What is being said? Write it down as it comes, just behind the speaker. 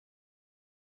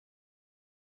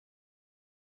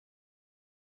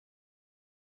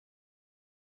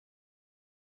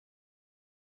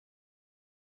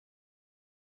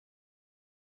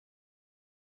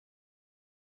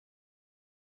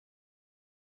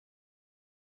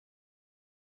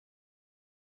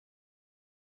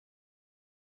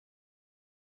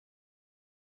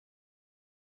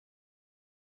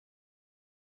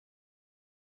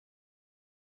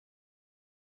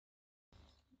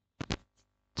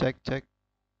Check, check.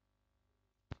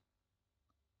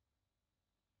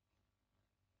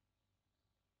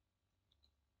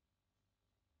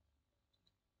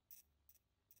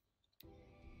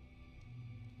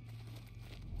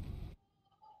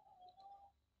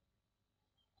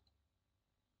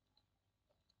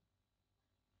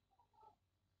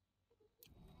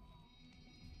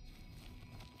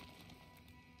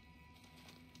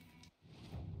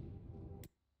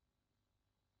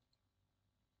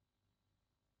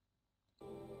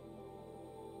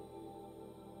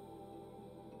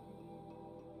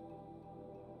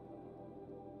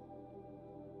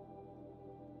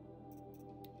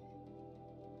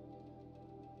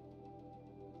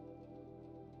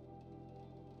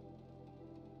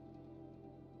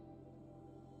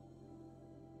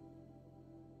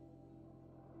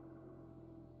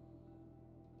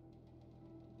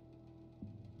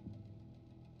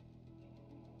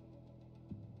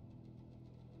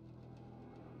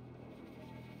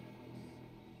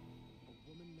 A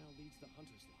woman now leads the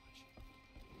Hunter's Lodge.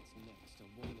 What's next? A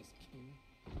woman is king?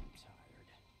 I'm tired.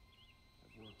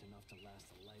 I've worked enough to last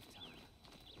a lifetime.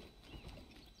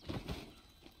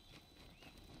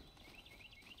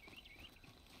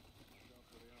 Watch out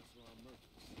for the Aslan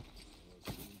merchants. They'll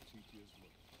soon teach you his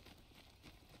way.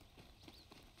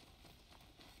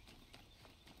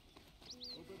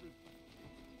 Hope every...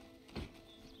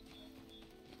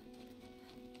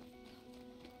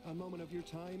 A moment of your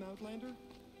time, Outlander?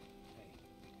 Hey.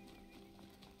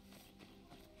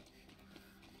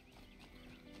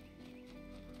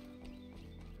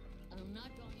 I'm not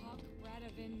going Hawk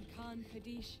Radavin Khan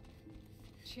Padish,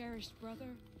 cherished brother,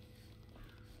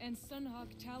 and Sunhawk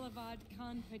Talavad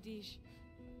Khan Padish,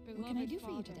 beloved What can I do for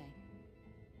you father. today?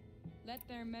 Let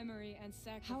their memory and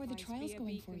sacrifice How are the trials be a going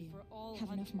beacon for you? all Have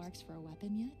enough hunters, marks for a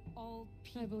weapon yet? all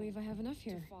people I believe I have enough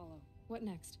here. to follow. What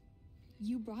next?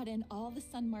 You brought in all the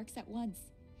sun marks at once.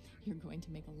 You're going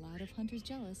to make a lot of hunters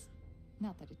jealous.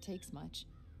 Not that it takes much.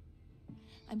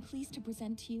 I'm pleased to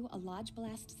present to you a Lodge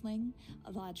Blast Sling,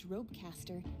 a Lodge Rope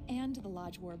Caster, and the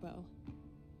Lodge Warbow.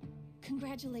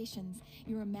 Congratulations,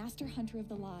 you're a master hunter of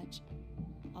the Lodge.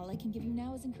 All I can give you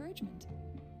now is encouragement.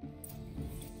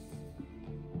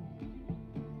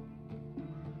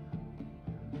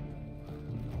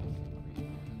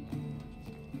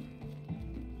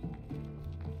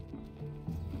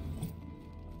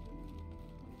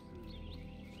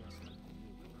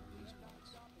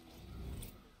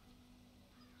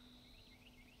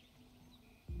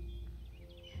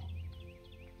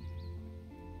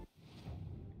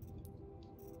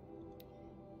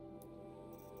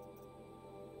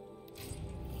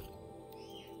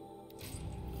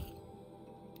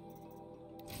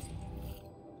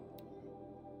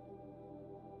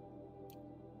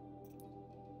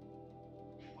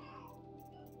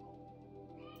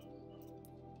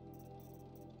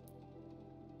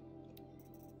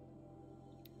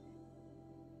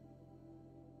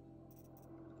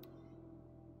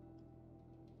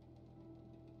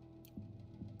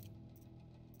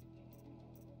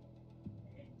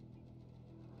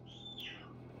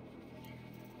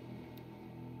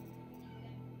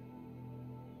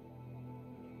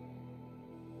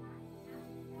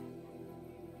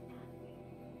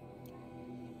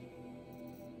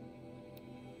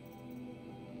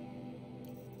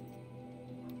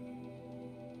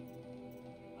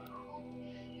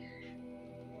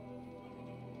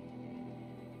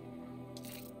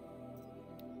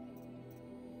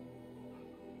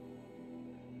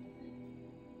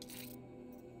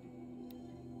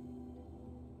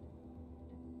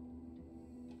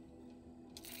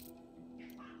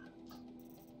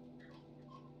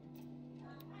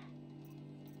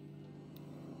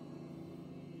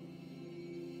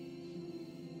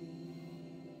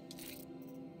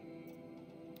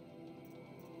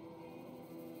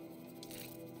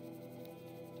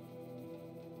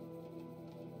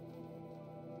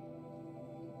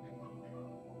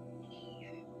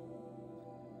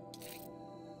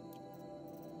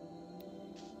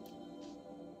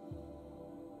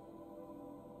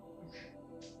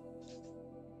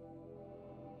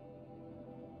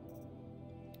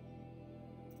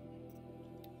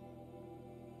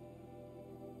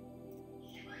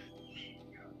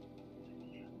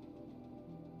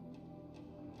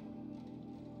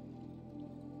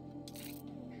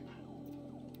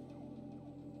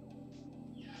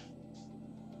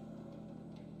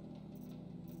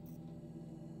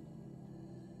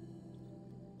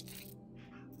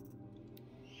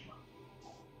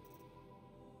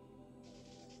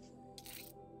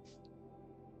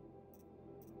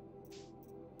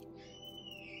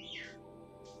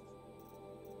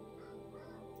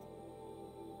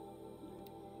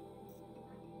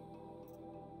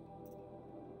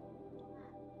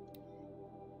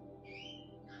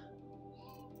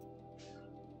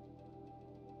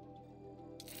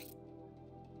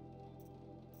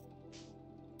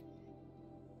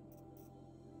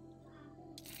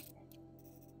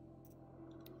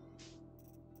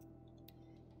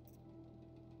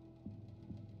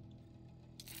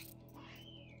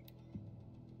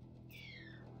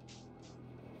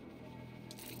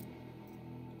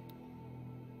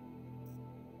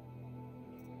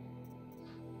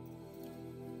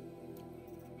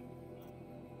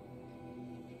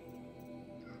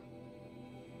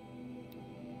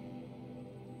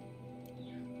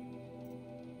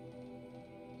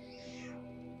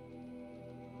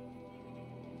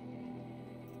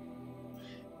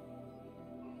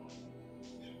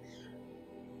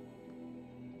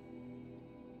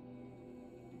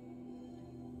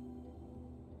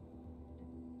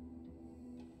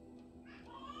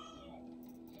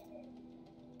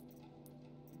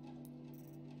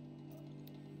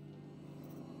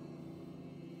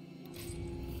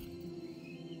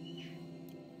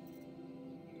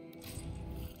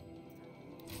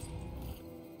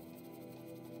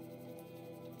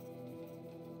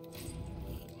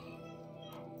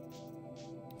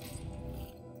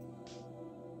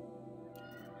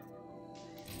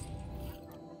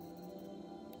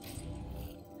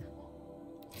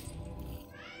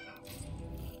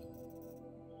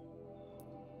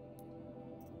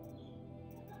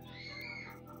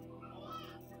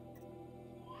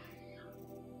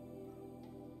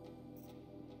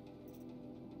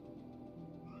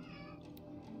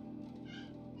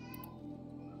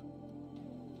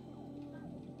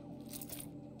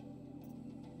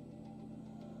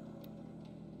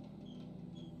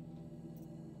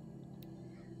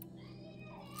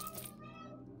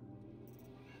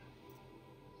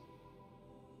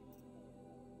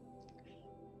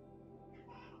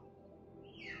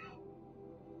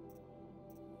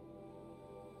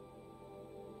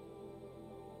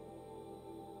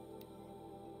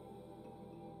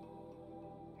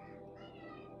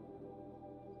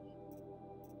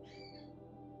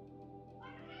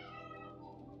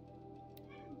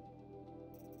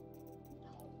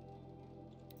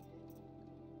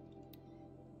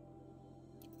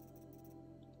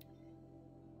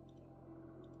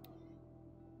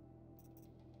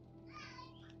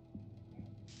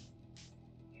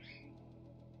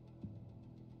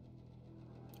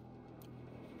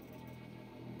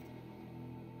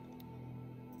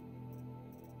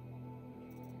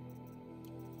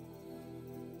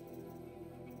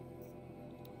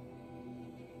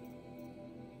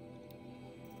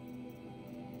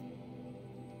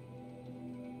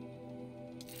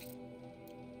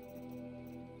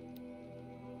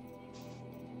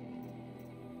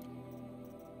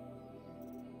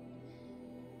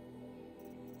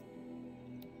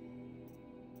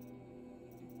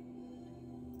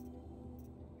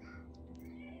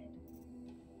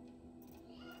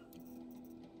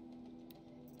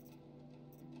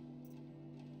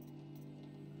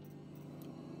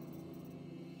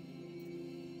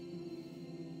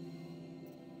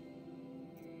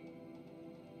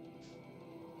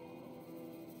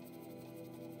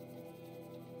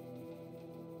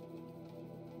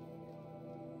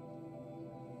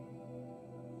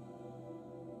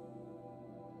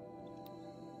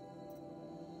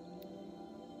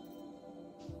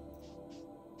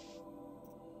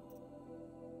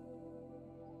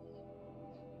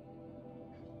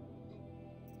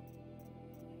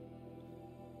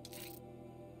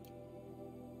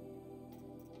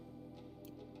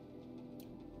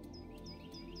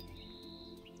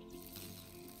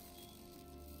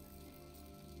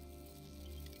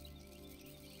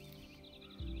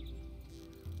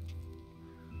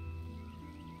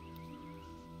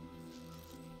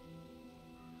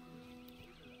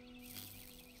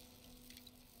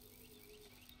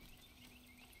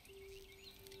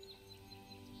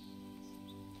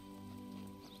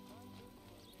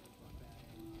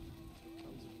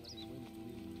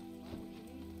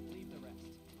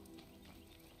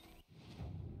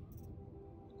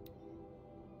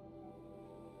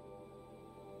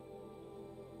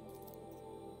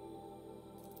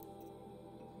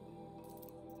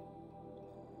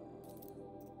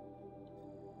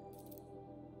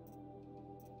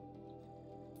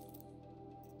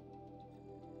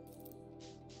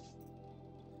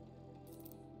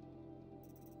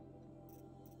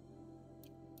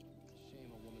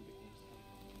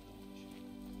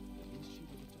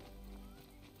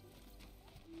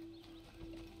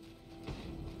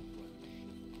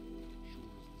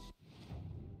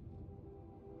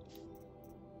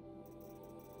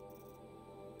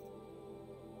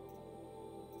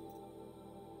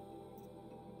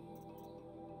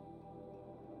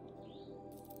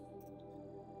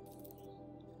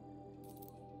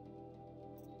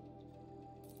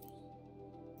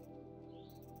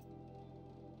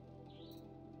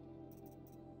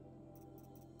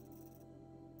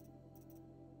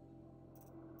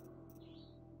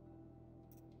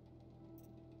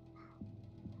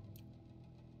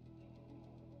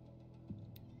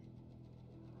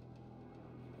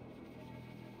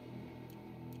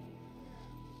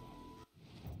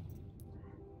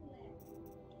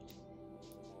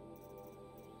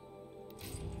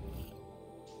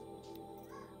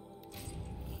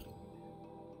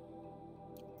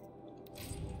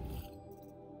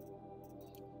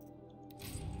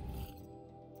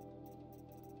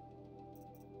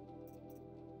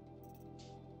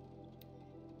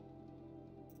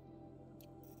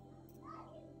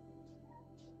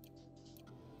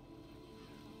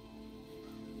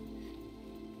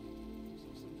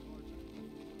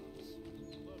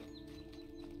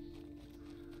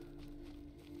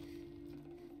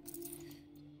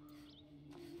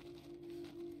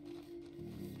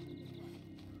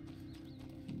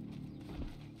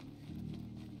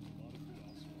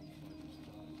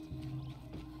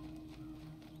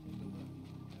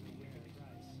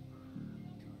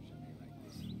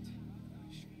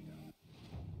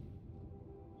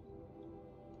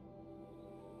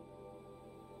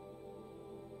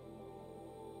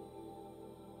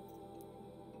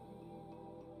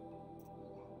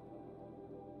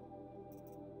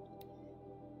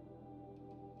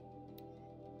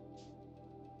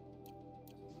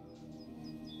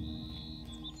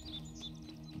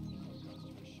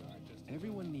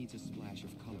 needs a splash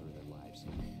of color in their lives.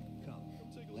 Come,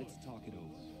 take a let's look. talk it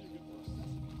over. Be a good person.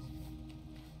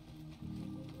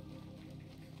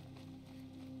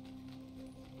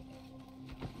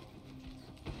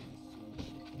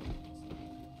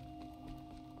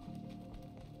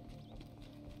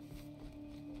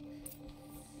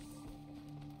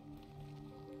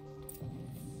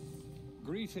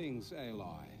 Greetings,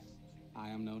 Aloy. I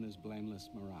am known as Blameless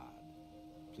Murad.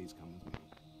 Please come with me.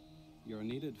 You're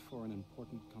needed for an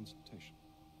important consultation.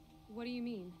 What do you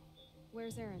mean?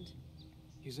 Where's Erend?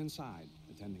 He's inside,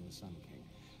 attending the Sun King,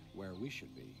 where we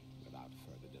should be without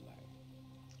further delay.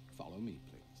 Follow me,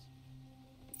 please.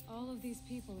 All of these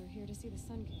people are here to see the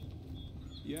Sun King.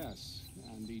 Yes,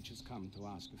 and each has come to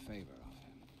ask a favor of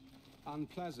him.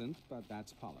 Unpleasant, but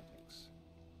that's politics.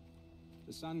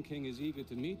 The Sun King is eager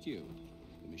to meet you,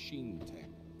 the machine tamer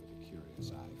with a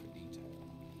curious eye for detail.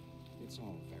 It's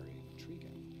all very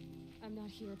intriguing. I'm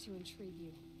not here to intrigue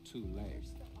you. Too late.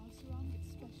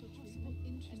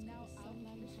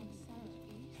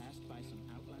 Passed by some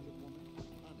outlander woman?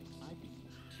 Onyx, I've been here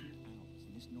for 2 hours,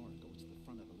 and Miss Nora goes to the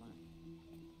front of the line.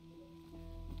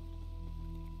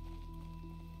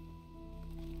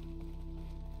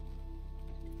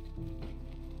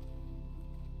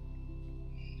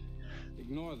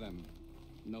 Ignore them.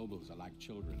 Nobles are like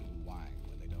children who whine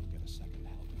when they don't get a second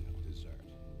helping of dessert.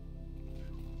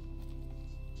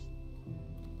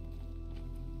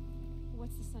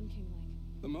 What's the Sun King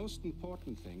like? The most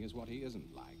important thing is what he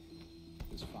isn't like.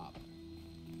 His father.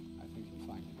 I think you'll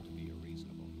find him to be a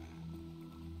reasonable man.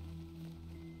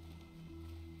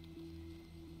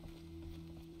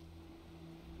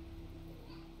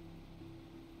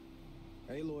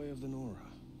 Aloy of the Nora.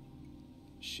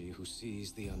 She who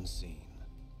sees the unseen.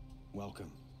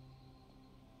 Welcome.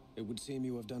 It would seem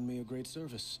you have done me a great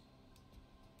service.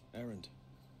 Erend,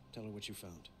 tell her what you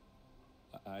found.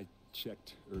 I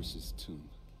checked Ursa's tomb.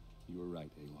 You were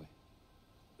right, Aloy.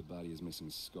 The body is missing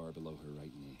a scar below her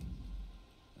right knee.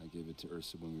 I gave it to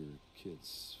Ursa when we were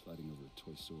kids, fighting over a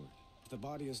toy sword. If the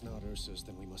body is not Ursa's,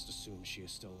 then we must assume she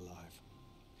is still alive.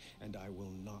 And I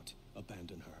will not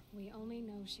abandon her. We only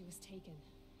know she was taken,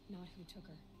 not who took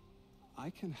her. I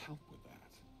can help with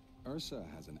that. Ursa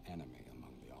has an enemy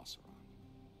among the Oseram.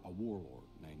 A warlord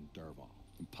named Dervahl.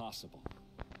 Impossible.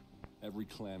 Every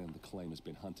clan in the claim has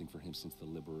been hunting for him since the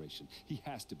liberation. He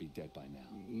has to be dead by now.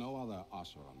 No other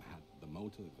Oseram had the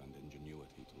motive and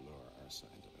ingenuity to lure Ursa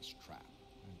into this trap.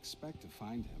 I expect to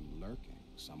find him lurking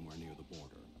somewhere near the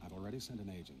border. I've already sent an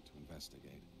agent to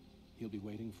investigate. He'll be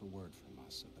waiting for word from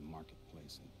us at the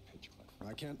marketplace in Pitchcliff.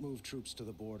 I can't move troops to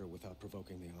the border without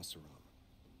provoking the Oseram.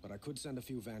 But I could send a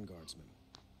few vanguardsmen.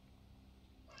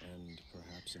 And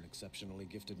perhaps an exceptionally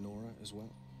gifted Nora as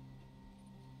well.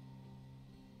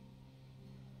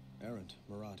 Erend,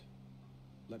 Murad,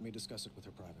 let me discuss it with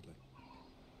her privately.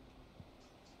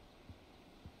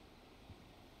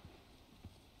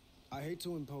 I hate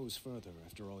to impose further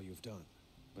after all you've done,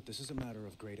 but this is a matter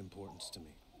of great importance to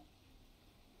me.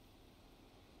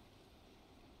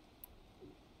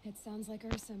 It sounds like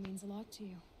Ursa means a lot to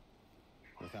you.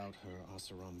 Without her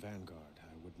Oseram vanguard,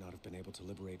 I would not have been able to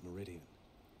liberate Meridian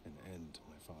and end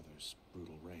my father's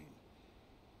brutal reign.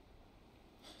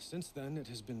 Since then, it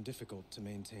has been difficult to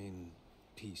maintain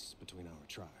peace between our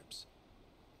tribes.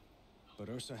 But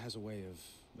Ursa has a way of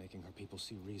making her people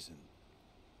see reason.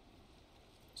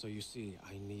 So you see,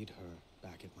 I need her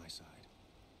back at my side.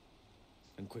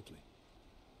 And quickly.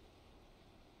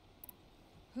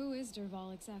 Who is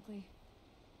Dervahl exactly?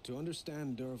 To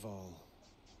understand Dervahl,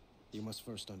 you must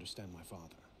first understand my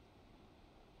father.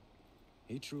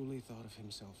 He truly thought of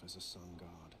himself as a sun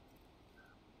god.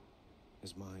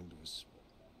 His mind was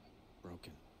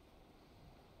broken.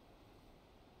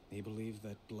 He believed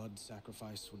that blood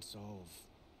sacrifice would solve,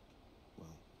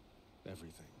 well,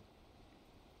 everything.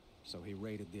 So he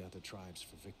raided the other tribes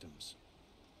for victims,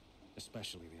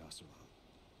 especially the Oseram.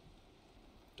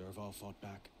 Dervahl fought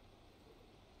back.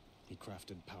 He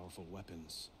crafted powerful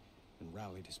weapons and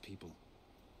rallied his people.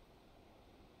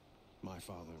 My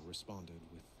father responded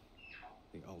with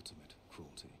the ultimate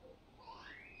cruelty.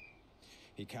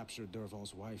 He captured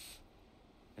Dervahl's wife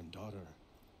and daughter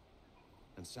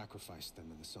and sacrificed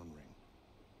them in the Sun Ring.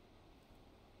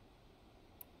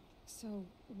 So,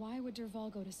 why would Dervahl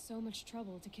go to so much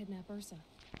trouble to kidnap Ursa?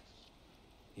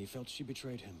 He felt she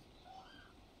betrayed him.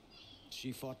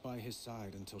 She fought by his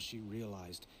side until she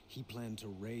realized he planned to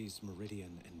raise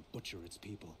Meridian and butcher its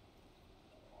people.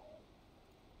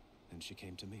 And she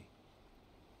came to me.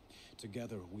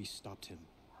 Together, we stopped him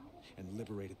and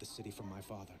liberated the city from my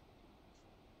father.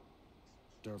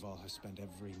 Dervahl has spent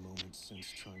every moment since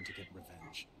trying to get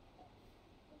revenge.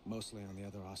 Mostly on the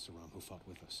other Oseram who fought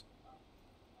with us.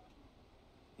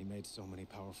 He made so many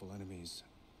powerful enemies.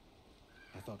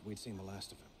 I thought we'd seen the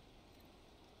last of him.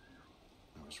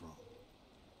 I was wrong.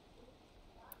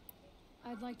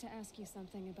 I'd like to ask you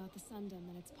something about the Sundom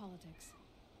and its politics.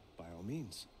 By all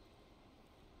means.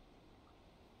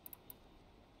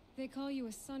 They call you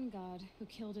a sun god who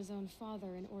killed his own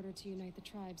father in order to unite the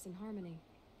tribes in harmony.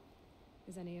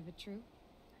 Is any of it true?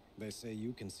 They say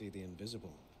you can see the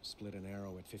invisible, split an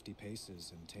arrow at 50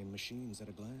 paces, and tame machines at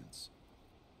a glance.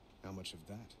 How much of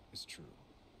that is true?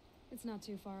 It's not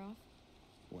too far off.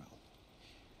 Well,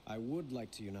 I would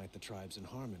like to unite the tribes in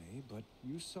harmony, but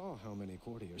you saw how many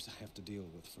courtiers I have to deal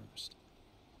with first.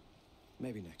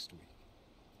 Maybe next week.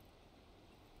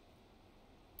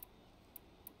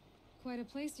 Quite a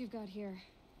place you've got here.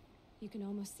 You can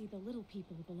almost see the little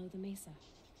people below the mesa.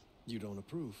 You don't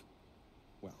approve?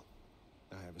 Well,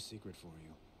 I have a secret for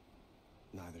you.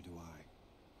 Neither do I.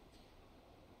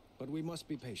 But we must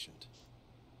be patient.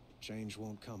 Change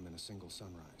won't come in a single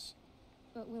sunrise.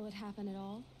 But will it happen at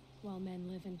all, while men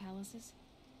live in palaces?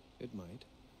 It might.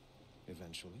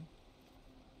 Eventually.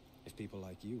 If people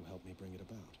like you help me bring it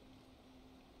about.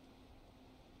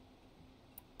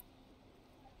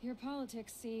 Your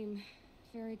politics seem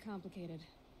very complicated.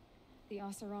 The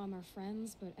Oseram are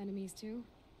friends, but enemies too?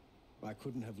 I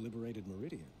couldn't have liberated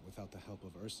Meridian without the help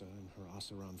of Ursa and her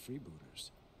Oseram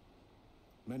freebooters.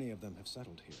 Many of them have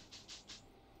settled here.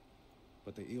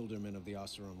 But the Ealdormen of the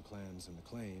Oseram clans in the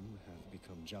Claim have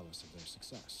become jealous of their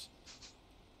success.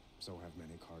 So have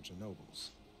many Carja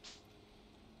nobles.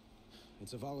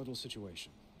 It's a volatile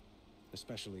situation,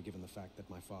 especially given the fact that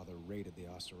my father raided the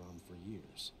Oseram for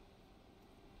years.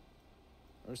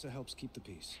 Ursa helps keep the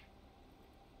peace,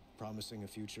 promising a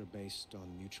future based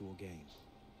on mutual gain.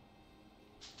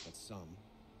 But some,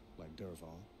 like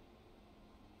Dervahl,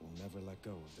 will never let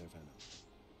go of their venom.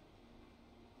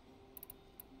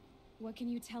 What can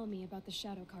you tell me about the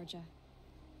Shadow Carja?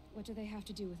 What do they have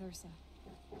to do with Ursa?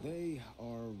 They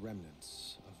are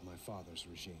remnants of my father's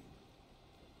regime,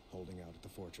 holding out at the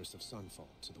fortress of Sunfall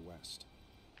to the west.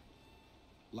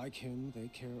 Like him, they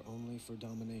care only for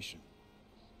domination,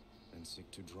 and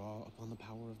seek to draw upon the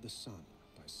power of the sun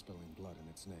by spilling blood in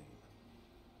its name.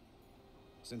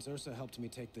 Since Ursa helped me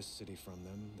take this city from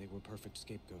them, they were perfect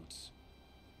scapegoats.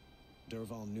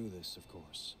 Dervahl knew this, of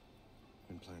course,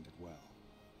 and planned it well.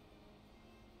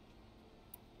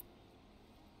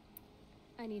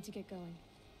 I need to get going.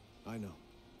 I know.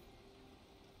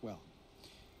 Well,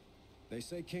 they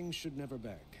say kings should never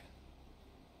beg.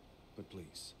 But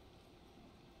please,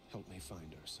 help me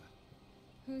find Ursa.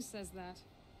 Who says that?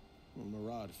 Well,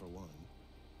 Murad, for one.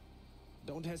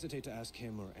 Don't hesitate to ask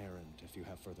him or Erend if you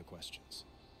have further questions.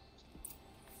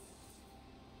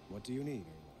 What do you need,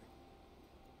 Aloy?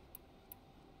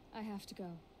 I have to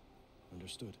go.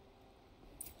 Understood.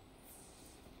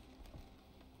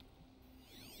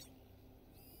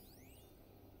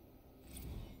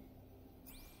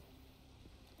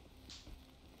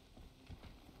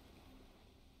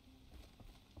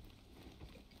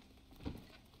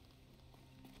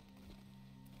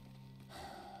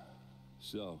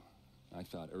 So, I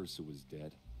thought Ursa was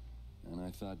dead, and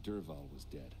I thought Dervahl was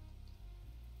dead.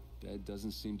 Dead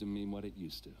doesn't seem to mean what it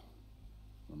used to.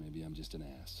 Or maybe I'm just an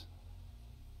ass.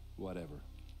 Whatever.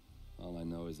 All I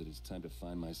know is that it's time to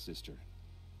find my sister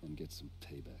and get some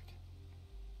payback.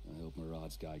 I hope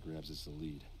Murad's guy grabs us the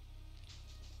lead.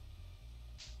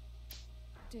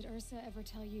 Did Ursa ever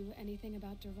tell you anything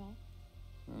about Dervahl?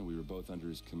 Well, we were both under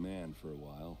his command for a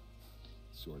while.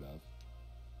 Sort of.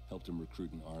 Helped him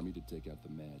recruit an army to take out the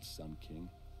Mad Sun King.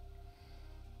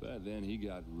 But then he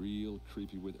got real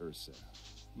creepy with Ursa.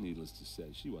 Needless to say,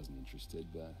 she wasn't interested,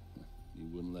 but he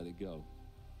wouldn't let it go.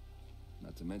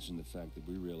 Not to mention the fact that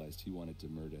we realized he wanted to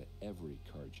murder every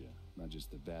Carja, not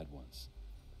just the bad ones.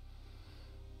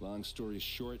 Long story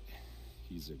short,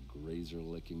 he's a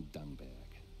grazer-licking dungbag.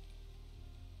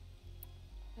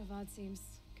 Avad seems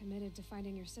committed to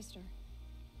finding your sister.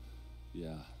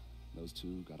 Yeah, those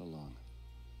two got along.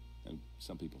 And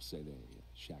some people say they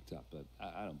shacked up, but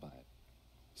I don't buy it.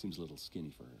 Seems a little skinny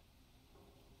for her.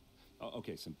 Oh,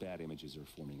 okay, some bad images are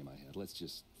forming in my head. Let's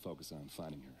just focus on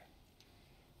finding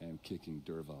her. And kicking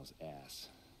Dervahl's ass.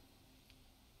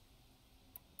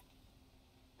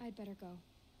 I'd better go.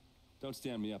 Don't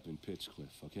stand me up in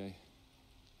Pitchcliff, okay?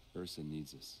 Ursa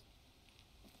needs us.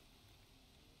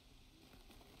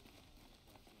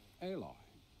 Aloy,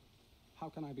 how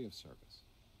can I be of service?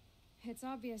 It's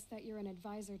obvious that you're an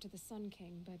advisor to the Sun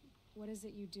King, but what is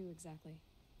it you do exactly?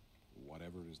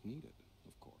 Whatever is needed,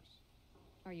 of course.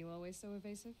 Are you always so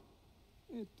evasive?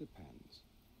 It depends.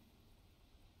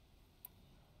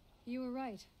 You were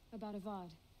right about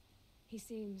Avad. He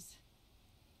seems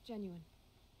genuine.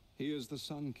 He is the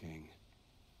Sun King.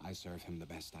 I serve him the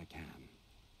best I can.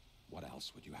 What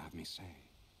else would you have me say?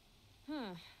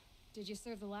 Huh. Did you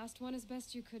serve the last one as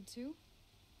best you could, too?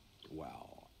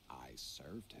 Well, I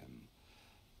served him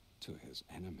to his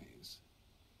enemies.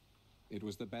 It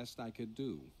was the best I could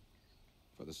do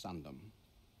for the Sundom.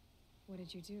 What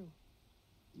did you do?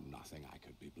 Nothing I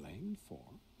could be blamed for.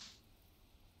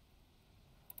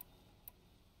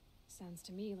 Sounds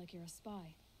to me like you're a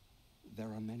spy.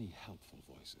 There are many helpful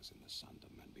voices in the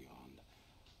Sundom and beyond.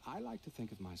 I like to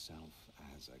think of myself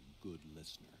as a good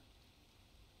listener.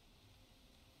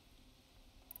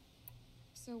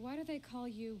 So why do they call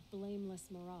you Blameless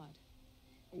Marad?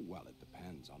 Well, it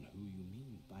depends on who you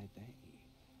mean by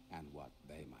they, and what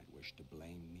they might wish to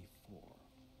blame me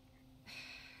for.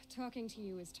 Talking to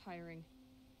you is tiring.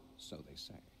 So they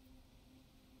say.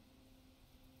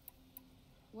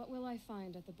 What will I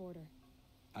find at the border?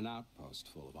 An outpost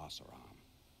full of Oseram,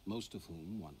 most of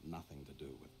whom want nothing to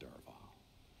do with Dervahl.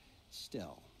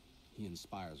 Still, he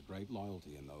inspires great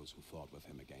loyalty in those who fought with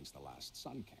him against the last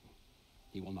Sun King.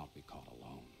 He will not be caught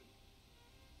alone.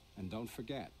 And don't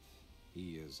forget,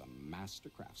 he is a master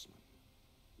craftsman.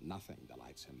 Nothing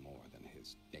delights him more than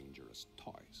his dangerous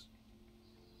toys.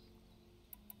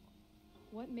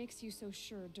 What makes you so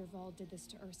sure Dervahl did this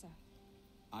to Ursa?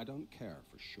 I don't care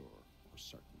for sure or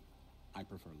certain. I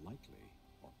prefer likely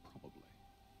or probably.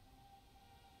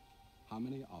 How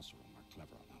many Oseram are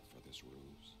clever enough for this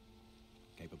ruse?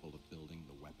 Capable of building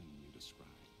the weapon you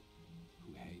described?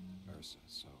 Who hate Ursa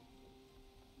so?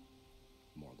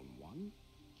 More than one?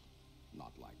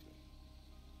 Not likely.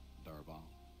 Dervahl?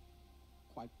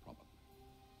 Quite probably.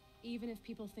 Even if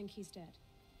people think he's dead?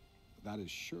 That is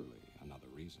surely another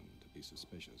reason to be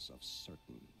suspicious of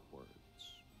certain words.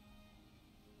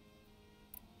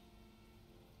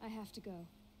 I have to go.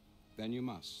 Then you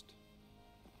must.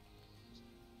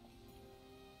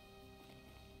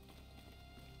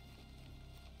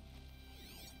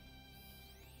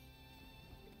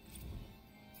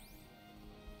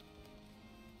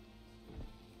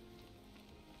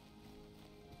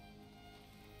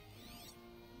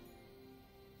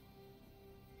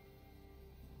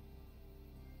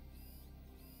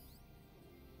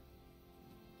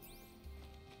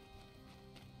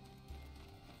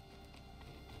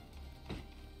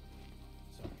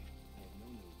 Sorry, I have no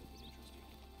news that would interest you.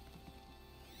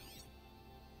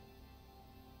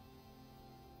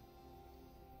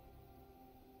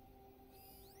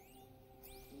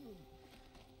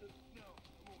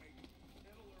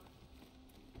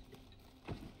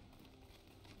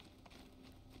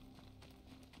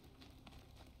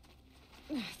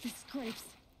 The scrapes.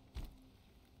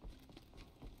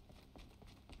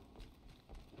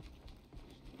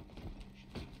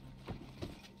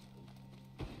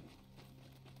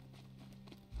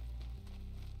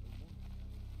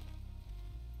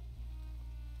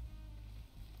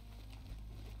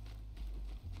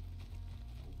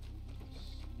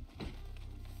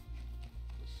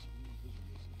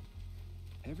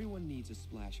 Everyone needs a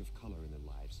splash of color in their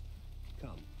lives.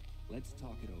 Come, let's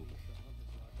talk it over.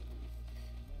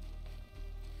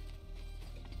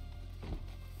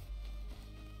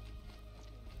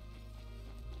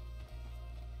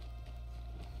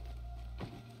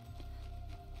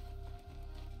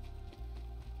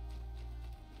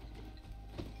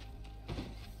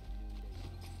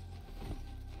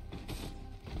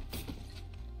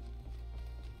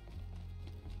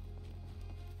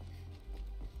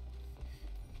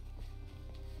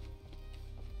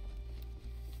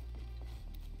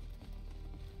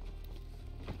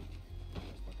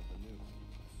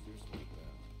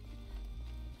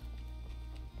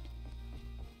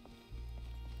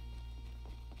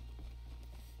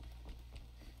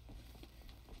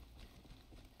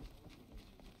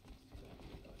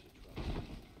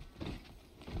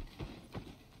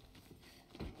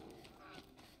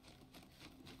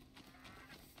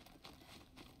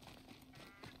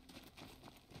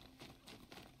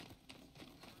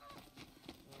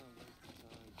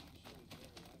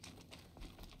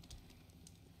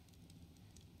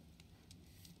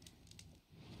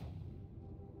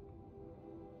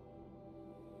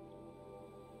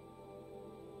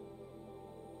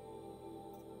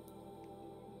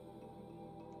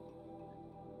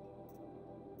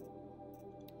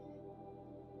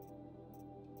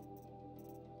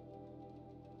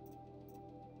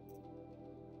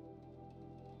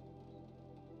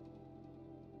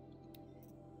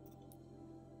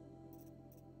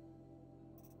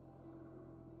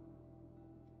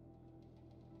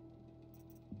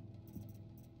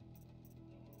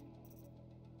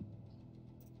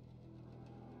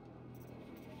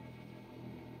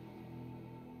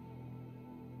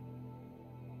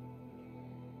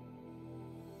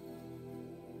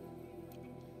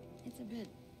 a bit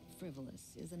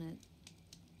frivolous, isn't it?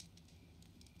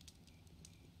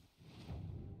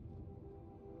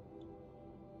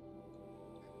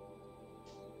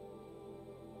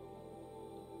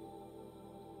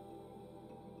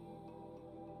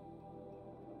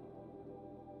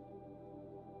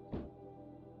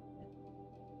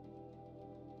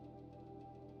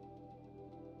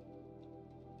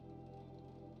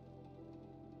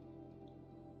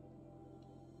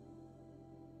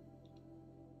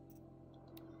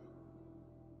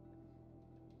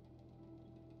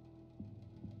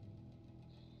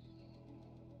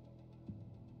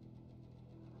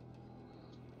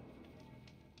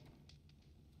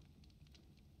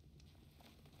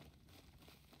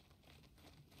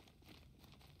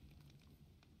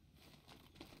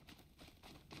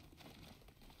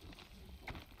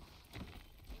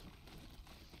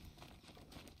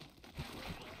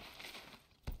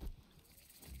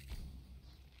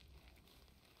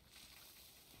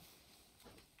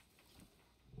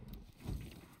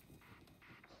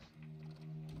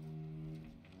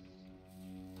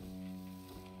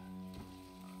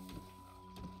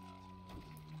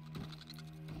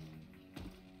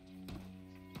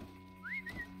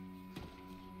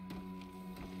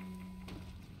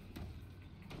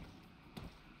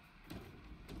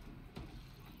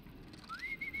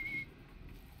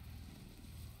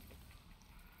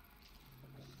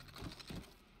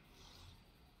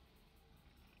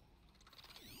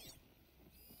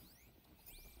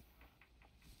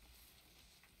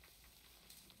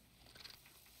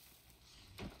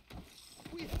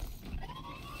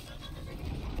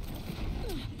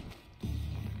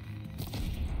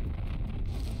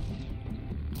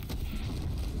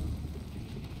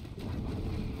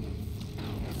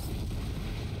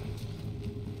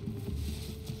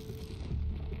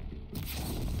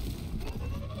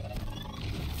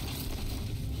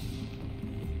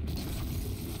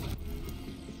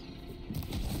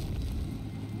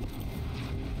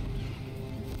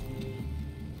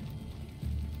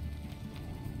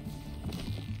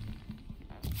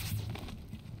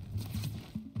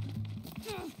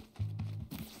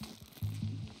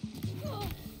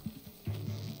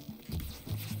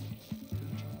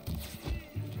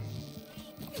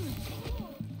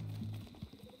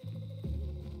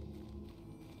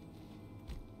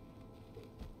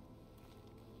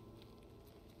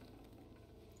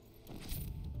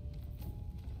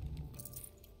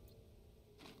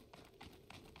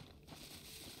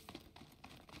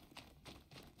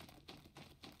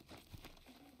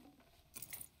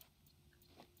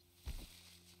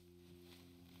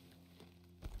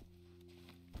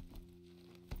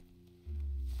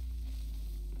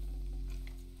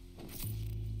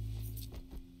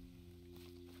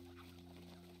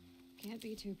 Can't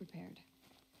be too prepared.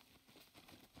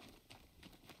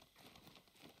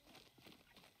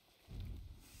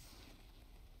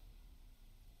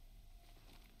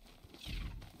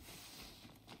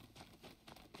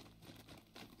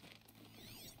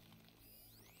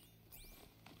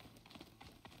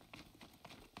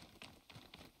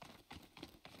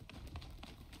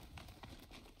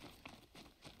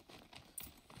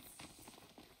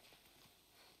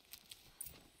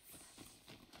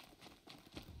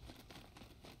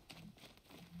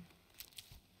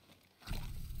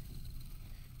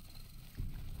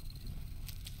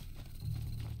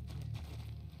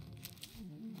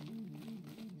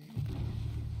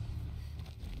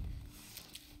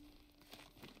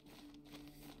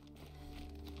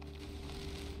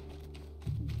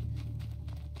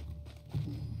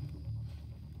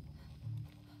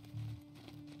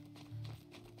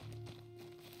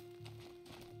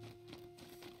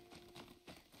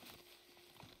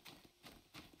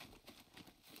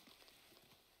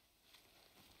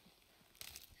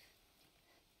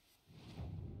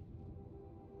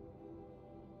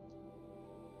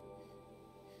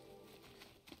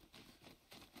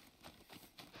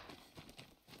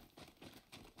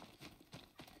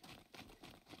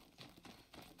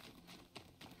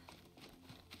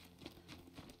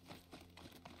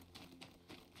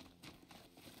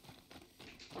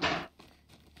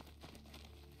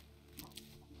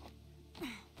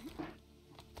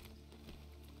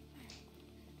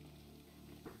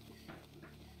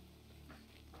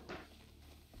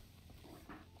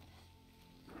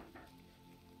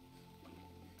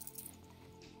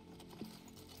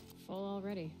 Full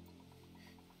already.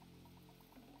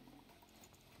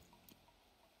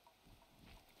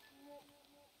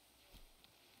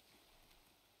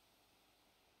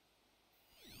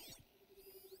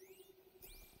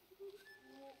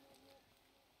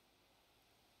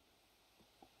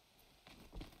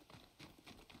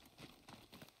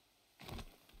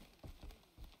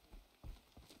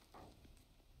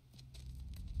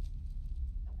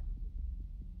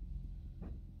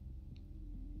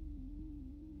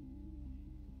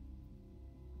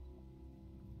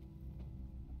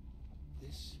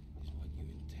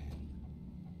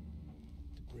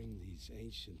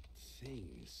 ancient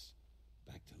things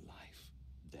back to life.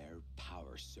 Their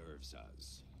power serves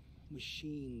us.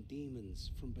 Machine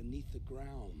demons from beneath the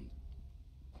ground.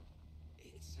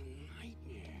 It's a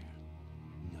nightmare.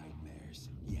 Nightmares.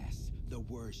 Yes, the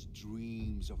worst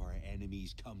dreams of our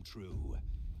enemies come true.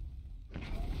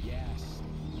 Yes,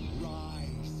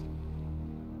 rise!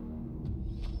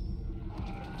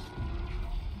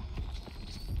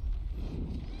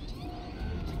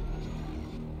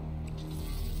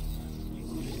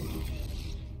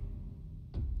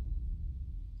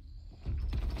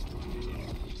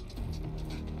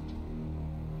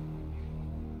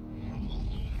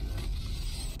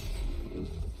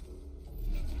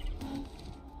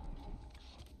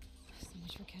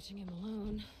 Catching him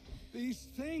alone. These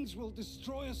things will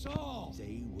destroy us all!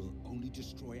 They will only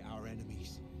destroy our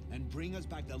enemies and bring us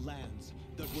back the lands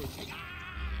that were taken.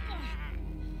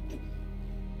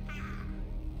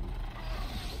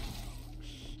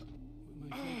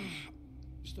 My focus.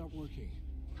 Stop working.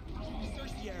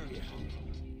 Search the area.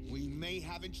 We may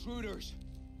have intruders.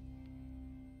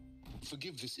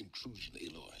 Forgive this intrusion,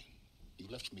 Aloy. You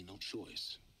left me no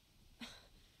choice.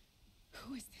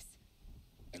 Who is this?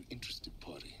 An interested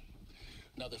party.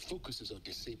 Now, their focuses are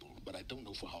disabled, but I don't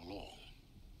know for how long.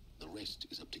 The rest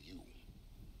is up to you.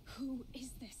 Who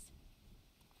is this?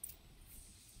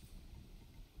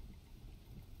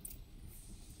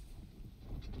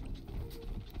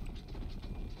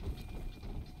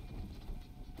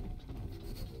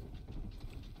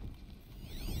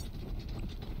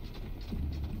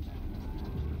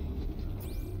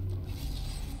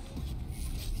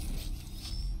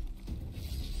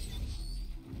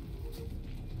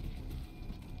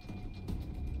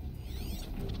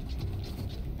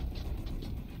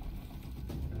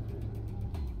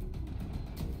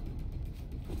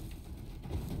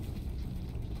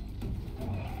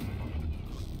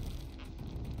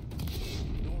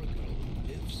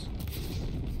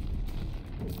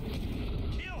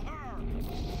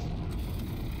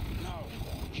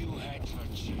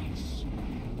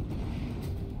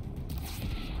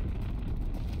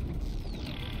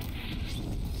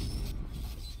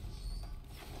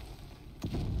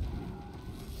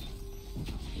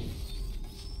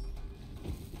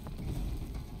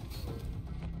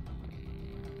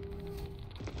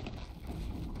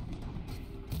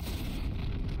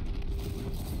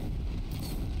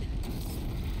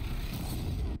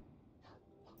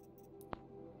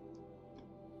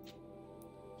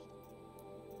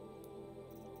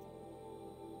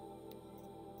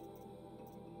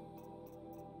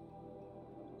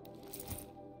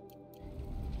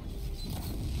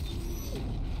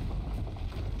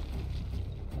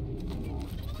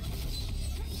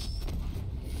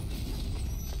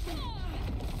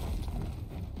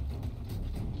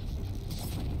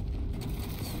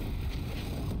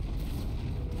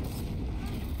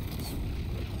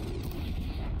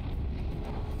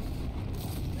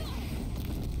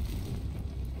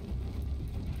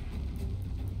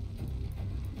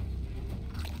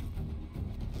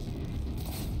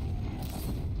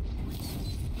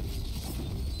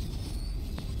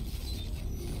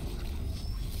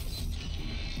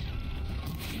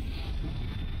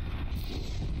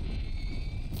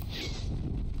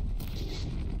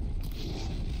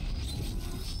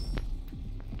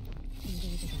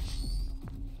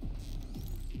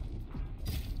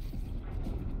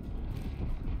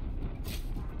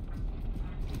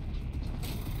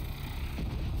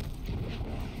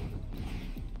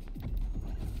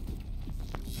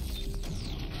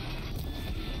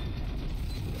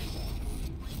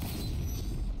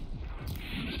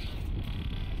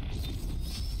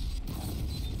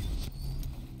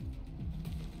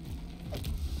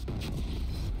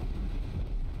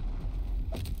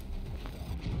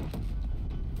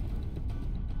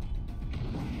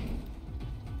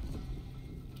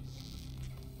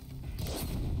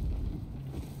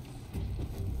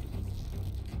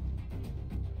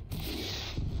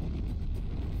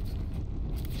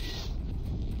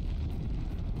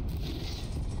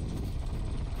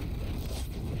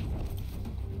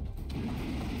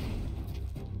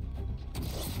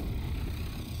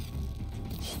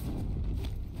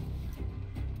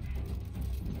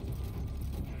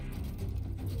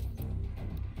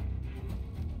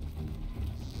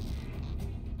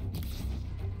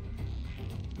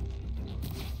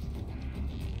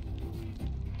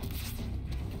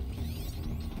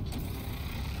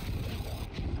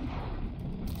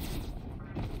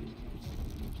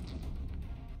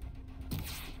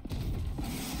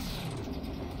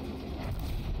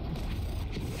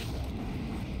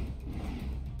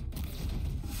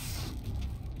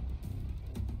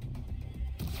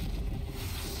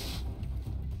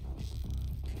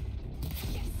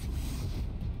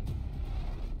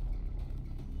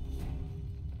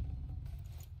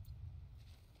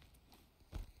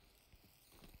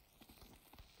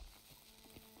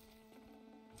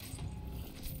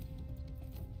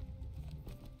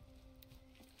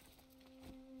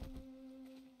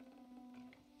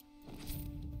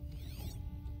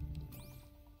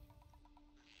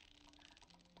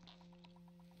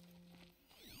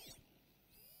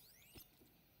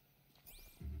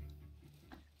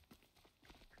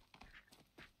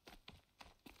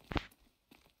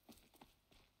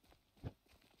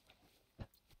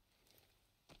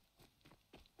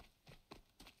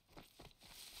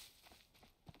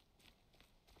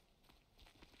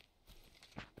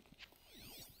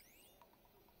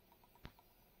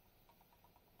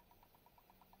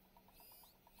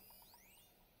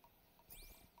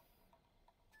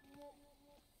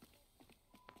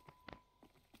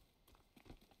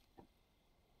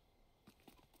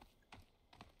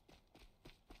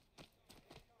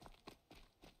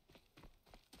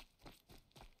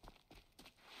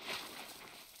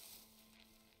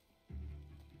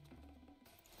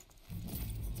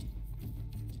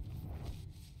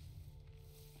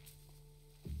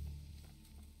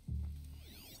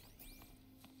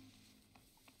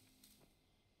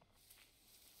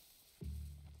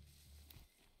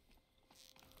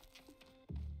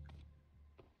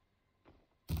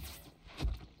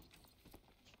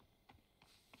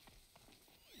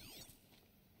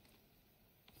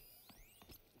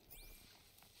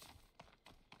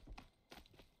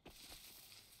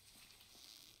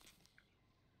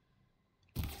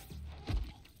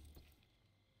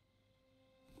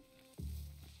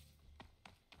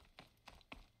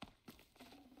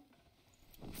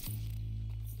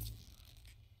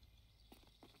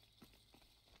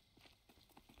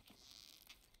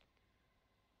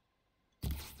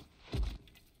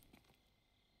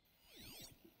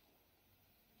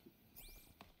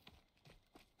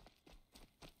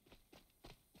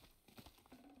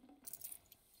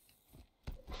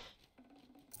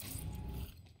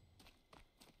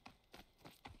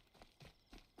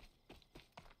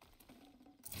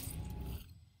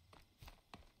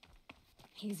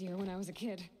 Easier when I was a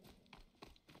kid.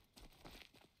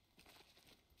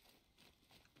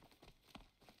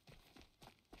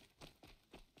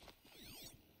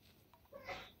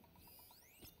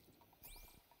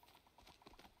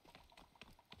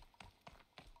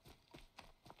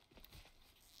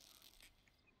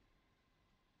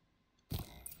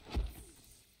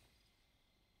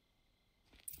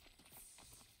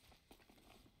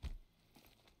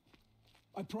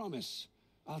 I promise.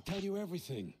 I'll tell you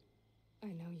everything. I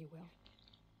know you will.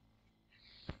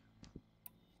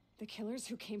 The killers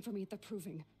who came for me at the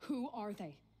Proving, who are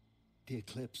they? The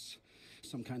Eclipse.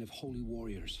 Some kind of holy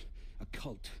warriors. A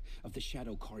cult of the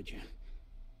Shadow Carja.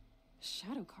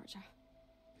 Shadow Carja?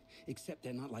 Except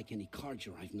they're not like any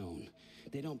Carja I've known.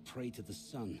 They don't pray to the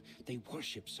sun. They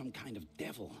worship some kind of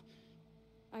devil.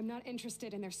 I'm not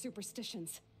interested in their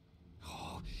superstitions.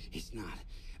 Oh, it's not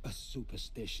a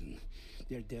superstition.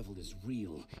 Their devil is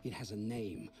real. It has a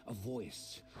name, a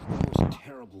voice, the most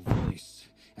terrible voice,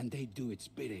 and they do its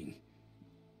bidding.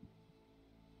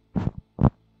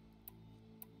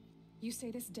 You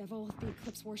say this devil the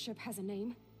Eclipse worship has a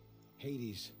name?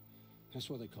 Hades. That's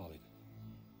what they call it.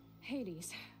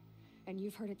 Hades. And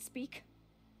you've heard it speak?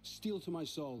 Steel to my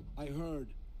soul. I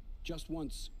heard. Just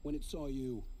once, when it saw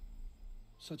you.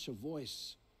 Such a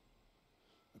voice.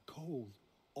 A cold,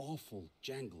 awful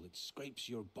jangle. It scrapes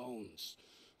your bones.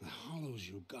 It hollows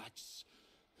your guts.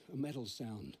 A metal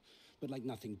sound, but like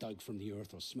nothing dug from the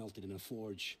earth or smelted in a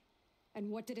forge. And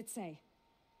what did it say?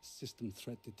 System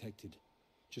threat detected.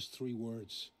 Just 3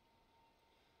 words.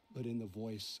 But in the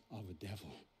voice of a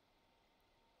devil.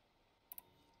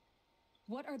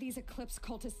 What are these Eclipse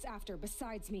cultists after,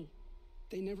 besides me?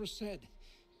 They never said.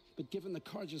 But given the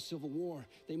Carja civil war,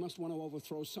 they must want to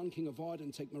overthrow Sun King Avad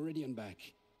and take Meridian back.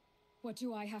 What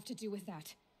do I have to do with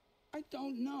that? I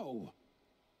don't know.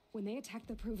 When they attacked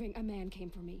the Proving, a man came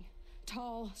for me.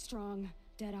 Tall, strong,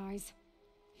 dead eyes.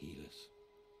 Helis.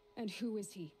 And who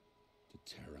is he? The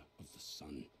terror of the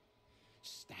sun.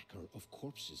 Stacker of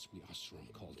corpses, we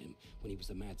Oseram called him, when he was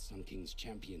the Mad Sun King's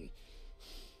champion.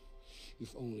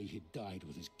 If only he'd died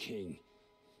with his king.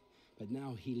 But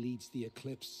now he leads the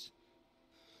Eclipse.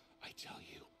 I tell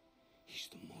you, he's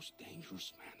the most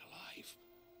dangerous man alive.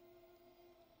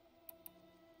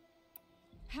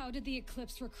 How did the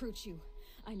Eclipse recruit you?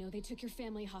 I know they took your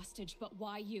family hostage, but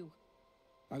why you?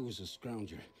 I was a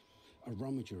scrounger, a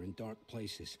rummager in dark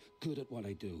places, good at what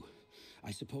I do.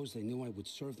 I suppose they knew I would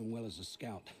serve them well as a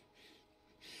scout.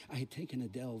 I had taken a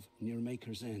delve near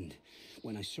Maker's End.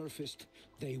 When I surfaced,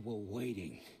 they were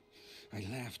waiting. I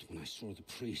laughed when I saw the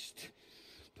priest,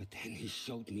 but then he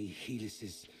showed me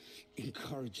Helis's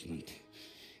encouragement.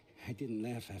 I didn't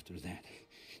laugh after that.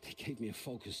 They gave me a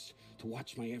focus to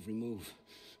watch my every move.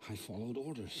 I followed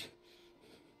orders.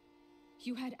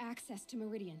 You had access to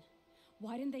Meridian.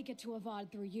 Why didn't they get to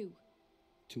Avad through you?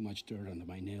 Too much dirt under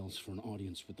my nails for an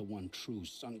audience with the one true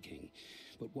Sun King.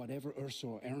 But whatever Ursa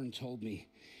or Eren told me,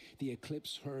 the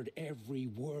Eclipse heard every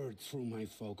word through my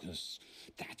focus.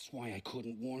 That's why I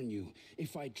couldn't warn you.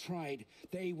 If I'd tried,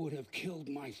 they would have killed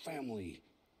my family.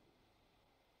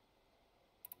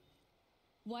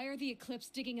 Why are the Eclipse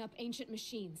digging up ancient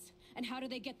machines? And how do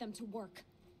they get them to work?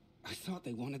 I thought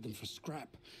they wanted them for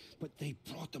scrap, but they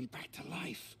brought them back to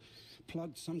life.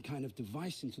 Plugged some kind of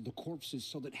device into the corpses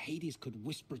so that Hades could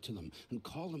whisper to them and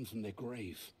call them from their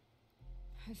grave.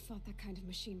 I've fought that kind of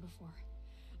machine before.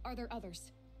 Are there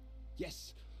others?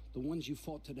 Yes, the ones you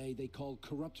fought today they called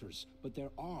Corruptors, but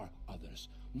there are others,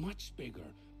 much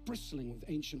bigger, bristling with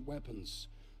ancient weapons.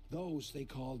 Those they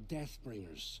call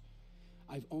Deathbringers.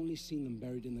 I've only seen them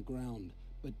buried in the ground,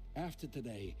 but after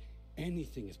today,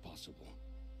 anything is possible.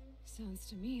 Sounds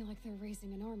to me like they're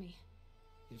raising an army.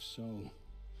 If so,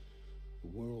 the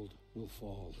world will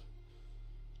fall.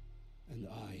 And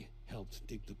I helped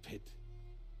dig the pit.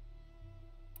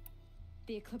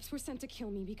 The Eclipse were sent to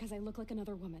kill me because I look like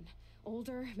another woman.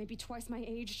 Older, maybe twice my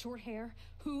age, short hair.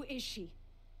 Who is she?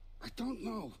 I don't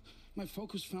know. My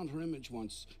focus found her image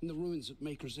once, in the ruins at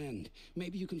Maker's End.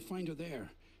 Maybe you can find her there.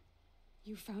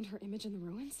 You found her image in the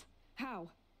ruins? How?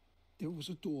 There was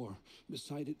a door.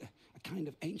 Beside it, a kind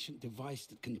of ancient device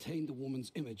that contained the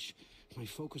woman's image. My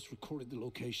focus recorded the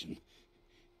location.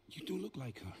 You do look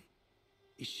like her.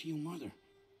 Is she your mother?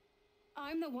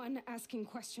 I'm the one asking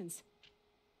questions.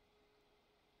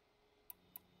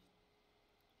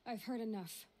 I've heard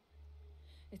enough.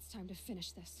 It's time to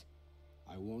finish this.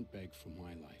 I won't beg for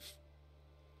my life.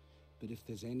 But if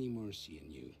there's any mercy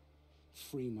in you,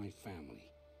 free my family.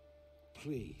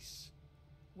 Please.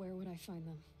 Where would I find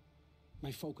them?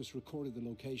 My focus recorded the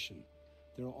location.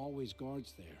 There are always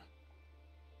guards there.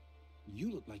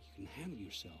 You look like you can handle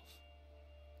yourself.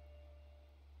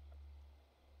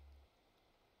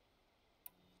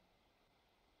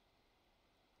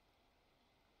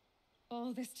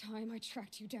 All this time I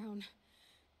tracked you down.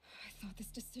 I thought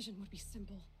this decision would be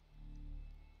simple.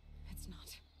 It's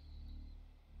not.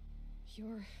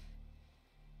 Your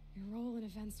role in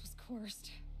events was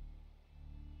coerced.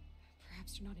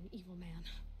 Perhaps you're not an evil man,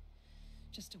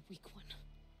 just a weak one.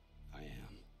 I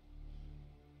am.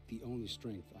 The only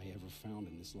strength I ever found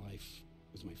in this life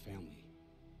was my family.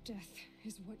 Death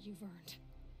is what you've earned.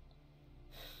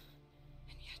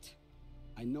 And yet...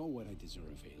 I know what I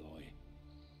deserve, Aloy.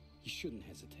 You shouldn't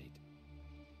hesitate.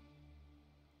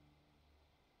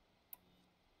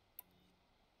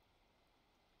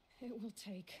 It will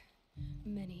take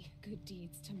many good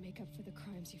deeds to make up for the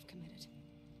crimes you've committed.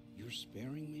 You're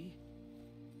sparing me?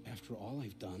 After all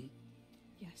I've done?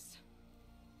 Yes.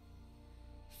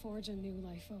 Forge a new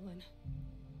life, Olin.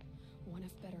 One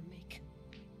of better make.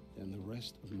 Then the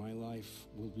rest of my life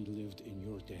will be lived in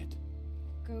your debt.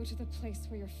 Go to the place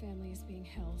where your family is being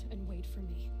held and wait for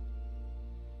me.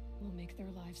 We'll make their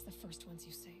lives the first ones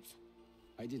you save.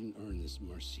 I didn't earn this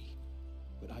mercy,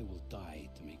 but I will die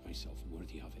to make myself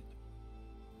worthy of it.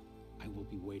 I will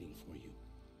be waiting for you.